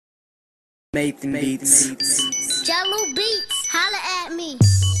Nathan Beats. Jello Beats, holla at me.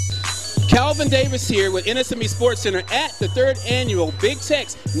 Calvin Davis here with NSME Sports Center at the 3rd annual Big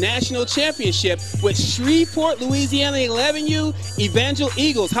Tex National Championship with Shreveport, Louisiana 11U Evangel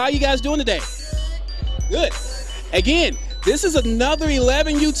Eagles. How are you guys doing today? Good. Again, this is another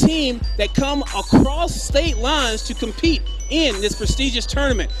 11U team that come across state lines to compete in this prestigious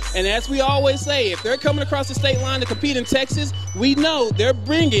tournament. And as we always say, if they're coming across the state line to compete in Texas, we know they're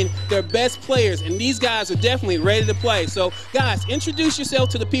bringing their best players, and these guys are definitely ready to play. So, guys, introduce yourself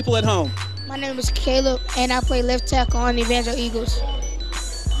to the people at home. My name is Caleb, and I play left tackle on the Evangel Eagles.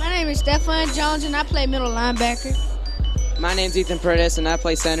 My name is Stephon Jones, and I play middle linebacker. My name's Ethan Perez, and I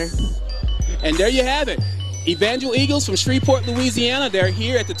play center. And there you have it. Evangel Eagles from Shreveport, Louisiana. They're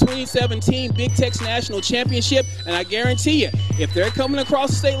here at the 2017 Big Tex National Championship, and I guarantee you, if they're coming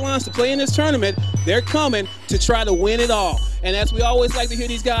across the state lines to play in this tournament, they're coming to try to win it all. And as we always like to hear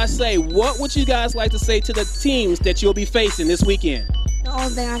these guys say, what would you guys like to say to the teams that you'll be facing this weekend? The only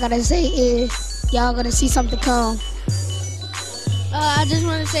thing I gotta say is y'all gonna see something come. I just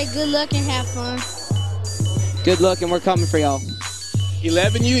want to say good luck and have fun. Good luck, and we're coming for y'all.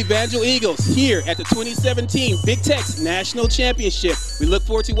 11U Evangel Eagles here at the 2017 Big Tex National Championship. We look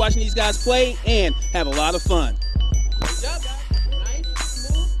forward to watching these guys play and have a lot of fun.